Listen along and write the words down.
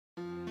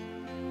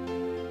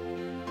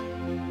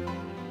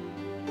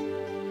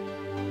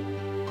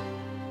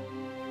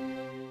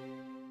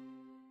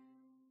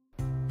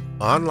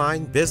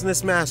Online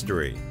Business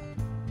Mastery.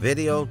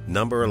 Video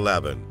number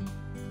 11.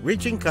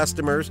 Reaching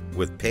customers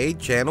with paid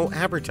channel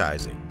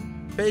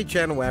advertising. Paid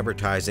channel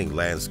advertising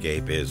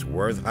landscape is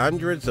worth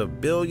hundreds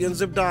of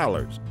billions of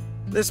dollars.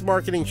 This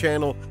marketing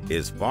channel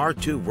is far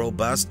too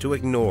robust to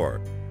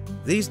ignore.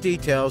 These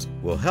details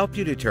will help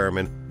you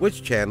determine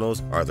which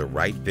channels are the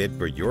right fit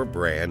for your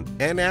brand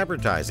and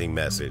advertising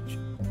message.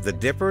 The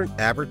different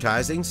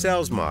advertising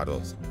sales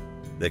models.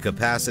 The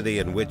capacity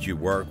in which you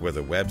work with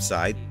a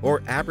website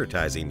or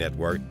advertising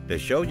network to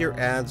show your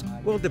ads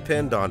will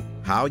depend on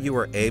how you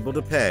are able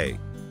to pay.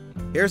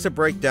 Here's a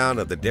breakdown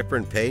of the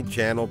different paid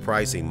channel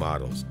pricing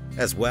models,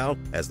 as well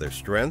as their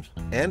strengths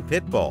and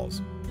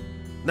pitfalls.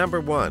 Number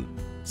 1.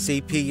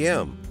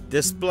 CPM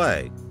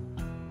display.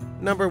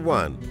 Number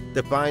 1,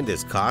 defined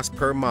as cost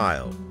per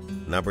mile.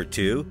 Number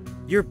 2,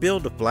 you're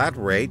billed a flat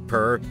rate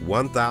per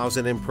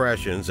 1,000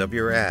 impressions of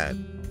your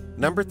ad.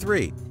 Number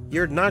 3,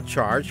 you're not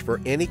charged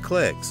for any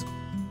clicks.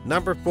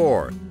 Number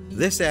 4,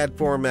 this ad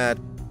format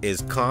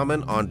is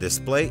common on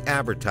display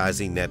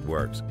advertising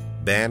networks,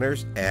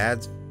 banners,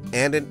 ads,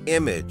 and an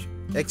image,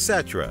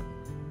 etc.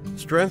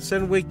 Strengths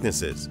and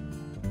weaknesses.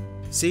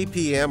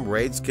 CPM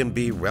rates can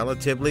be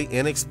relatively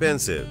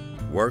inexpensive,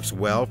 works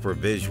well for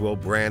visual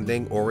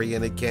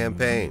branding-oriented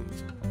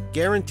campaigns,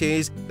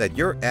 guarantees that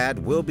your ad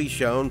will be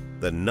shown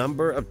the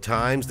number of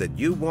times that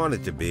you want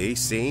it to be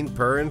seen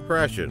per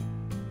impression.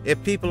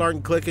 If people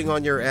aren't clicking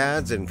on your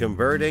ads and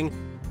converting,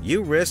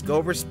 you risk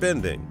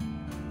overspending.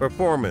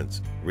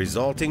 Performance,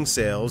 resulting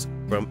sales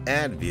from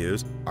ad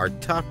views are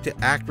tough to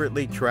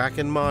accurately track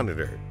and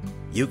monitor.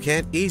 You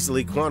can't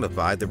easily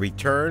quantify the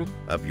return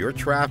of your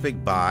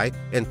traffic buy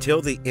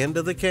until the end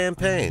of the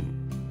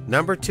campaign.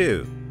 Number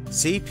 2,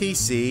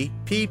 CPC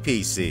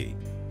PPC.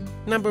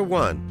 Number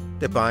 1,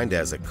 defined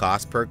as a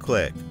cost per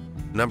click.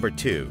 Number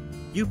 2,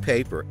 you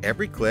pay for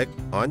every click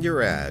on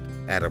your ad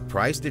at a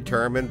price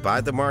determined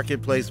by the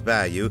marketplace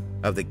value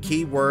of the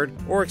keyword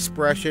or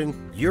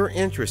expression you're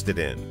interested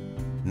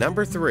in.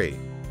 Number 3,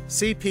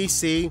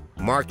 CPC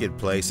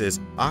marketplaces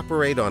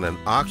operate on an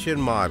auction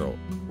model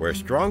where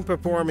strong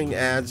performing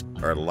ads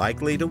are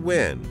likely to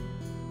win.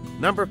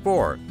 Number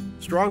 4,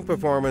 strong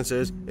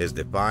performances is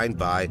defined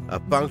by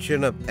a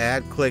function of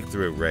ad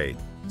click-through rate,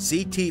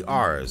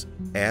 CTRs,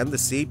 and the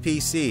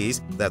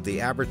CPCs that the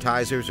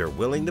advertisers are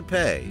willing to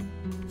pay.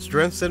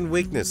 Strengths and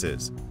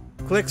weaknesses.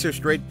 Clicks are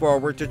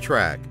straightforward to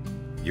track.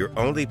 You're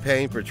only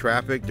paying for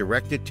traffic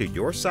directed to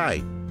your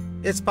site.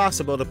 It's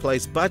possible to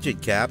place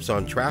budget caps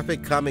on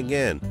traffic coming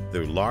in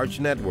through large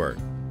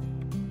networks.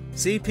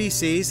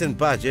 CPCs and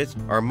budgets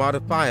are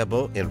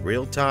modifiable in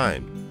real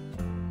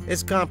time.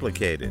 It's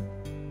complicated,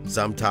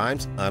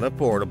 sometimes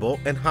unaffordable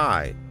and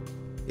high.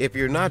 If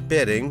you're not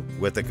bidding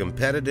with a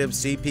competitive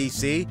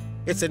CPC,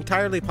 it's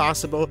entirely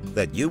possible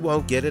that you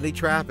won't get any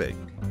traffic.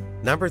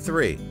 Number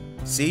 3,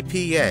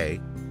 CPA,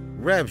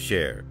 rev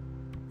share.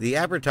 The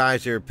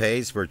advertiser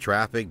pays for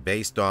traffic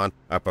based on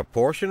a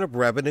proportion of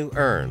revenue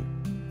earned.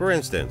 For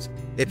instance,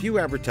 if you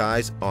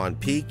advertise on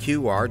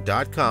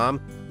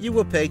PQR.com, you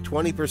will pay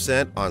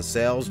 20% on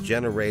sales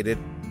generated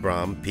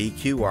from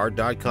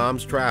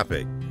PQR.com's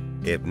traffic.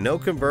 If no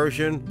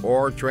conversion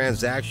or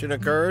transaction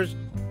occurs,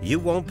 you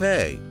won't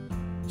pay.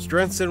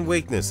 Strengths and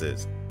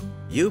weaknesses.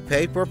 You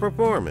pay for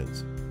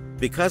performance.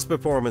 Because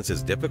performance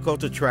is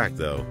difficult to track,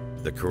 though,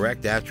 the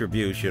correct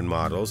attribution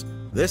models,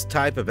 this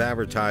type of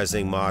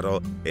advertising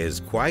model is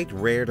quite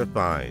rare to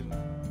find.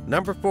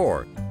 Number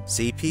 4,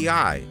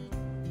 CPI.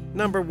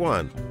 Number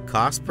 1,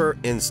 cost per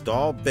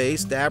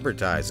install-based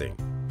advertising.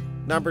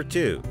 Number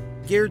 2,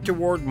 geared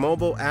toward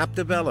mobile app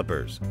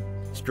developers.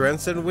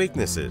 Strengths and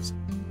weaknesses.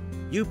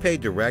 You pay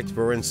direct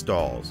for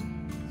installs.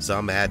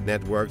 Some ad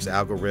networks'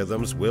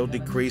 algorithms will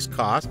decrease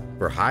cost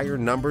for higher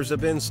numbers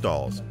of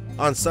installs.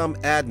 On some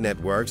ad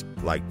networks,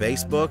 like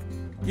Facebook,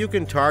 you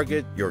can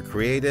target your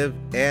creative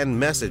and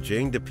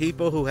messaging to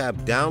people who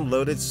have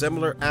downloaded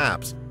similar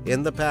apps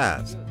in the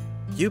past.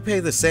 You pay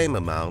the same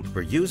amount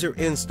for user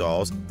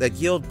installs that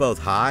yield both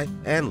high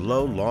and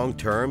low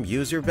long-term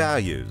user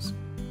values.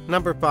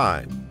 Number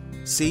 5,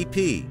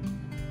 CP.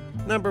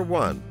 Number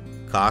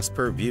 1, cost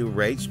per view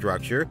rate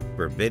structure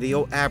for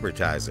video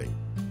advertising.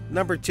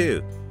 Number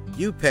 2,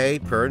 you pay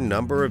per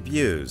number of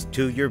views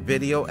to your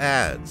video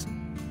ads.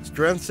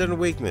 Strengths and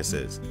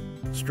weaknesses.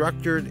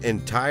 Structured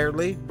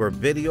entirely for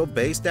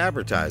video-based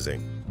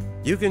advertising.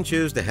 You can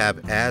choose to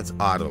have ads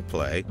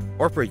autoplay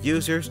or for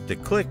users to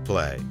click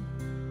play.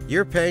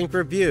 You're paying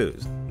for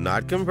views,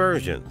 not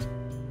conversions.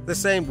 The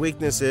same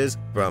weaknesses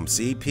from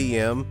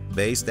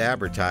CPM-based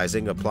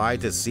advertising apply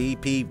to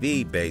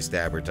CPV-based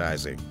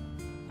advertising.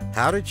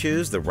 How to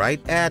choose the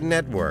right ad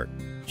network.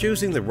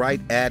 Choosing the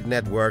right ad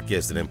network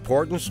is an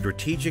important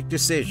strategic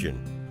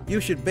decision. You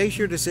should base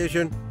your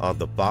decision on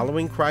the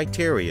following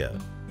criteria.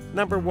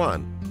 Number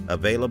 1,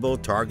 available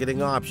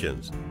targeting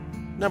options.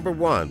 Number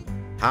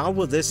 1, how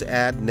will this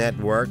ad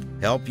network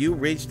help you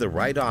reach the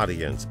right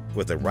audience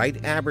with the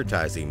right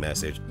advertising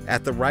message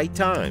at the right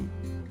time?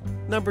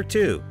 Number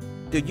 2,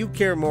 do you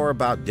care more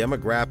about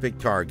demographic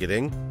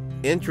targeting,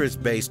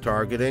 interest-based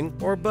targeting,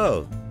 or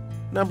both?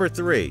 Number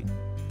 3,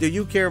 do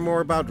you care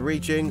more about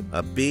reaching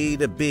a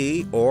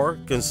B2B or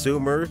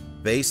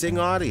consumer-facing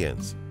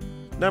audience?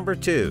 Number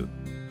 2,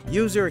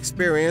 user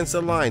experience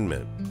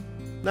alignment.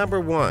 Number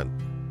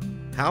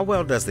 1, how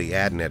well does the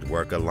ad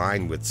network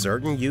align with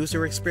certain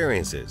user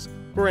experiences?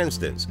 For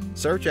instance,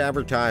 search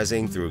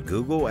advertising through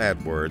Google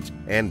AdWords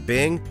and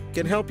Bing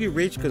can help you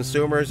reach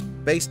consumers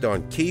based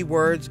on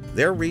keywords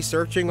they're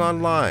researching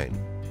online.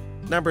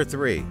 Number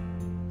 3,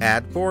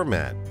 ad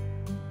format.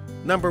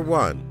 Number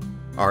 1,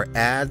 are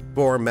ad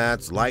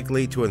formats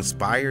likely to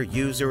inspire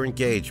user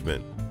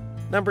engagement?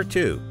 Number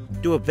 2,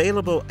 do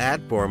available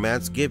ad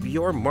formats give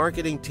your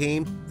marketing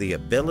team the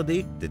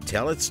ability to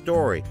tell its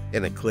story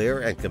in a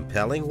clear and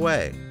compelling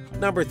way?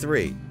 Number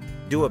 3,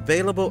 do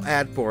available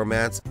ad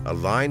formats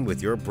align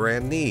with your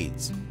brand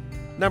needs?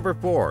 Number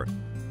 4,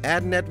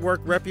 ad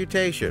network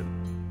reputation.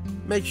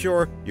 Make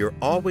sure you're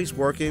always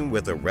working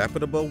with a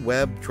reputable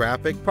web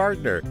traffic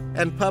partner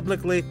and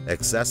publicly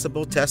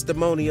accessible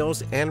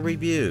testimonials and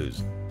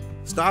reviews.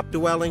 Stop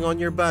dwelling on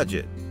your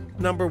budget.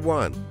 Number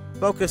 1,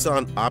 focus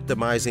on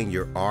optimizing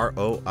your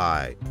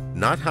ROI,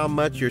 not how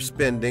much you're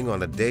spending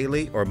on a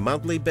daily or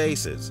monthly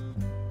basis.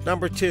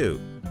 Number 2,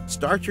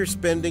 start your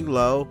spending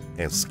low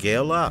and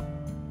scale up.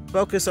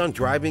 Focus on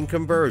driving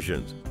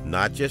conversions,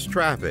 not just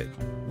traffic.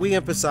 We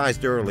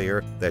emphasized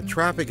earlier that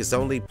traffic is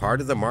only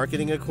part of the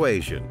marketing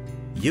equation.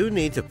 You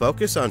need to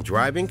focus on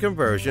driving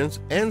conversions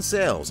and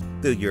sales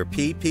through your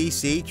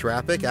PPC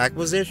traffic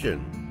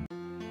acquisition.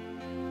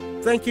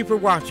 Thank you for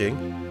watching,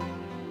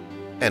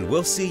 and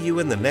we'll see you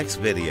in the next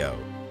video.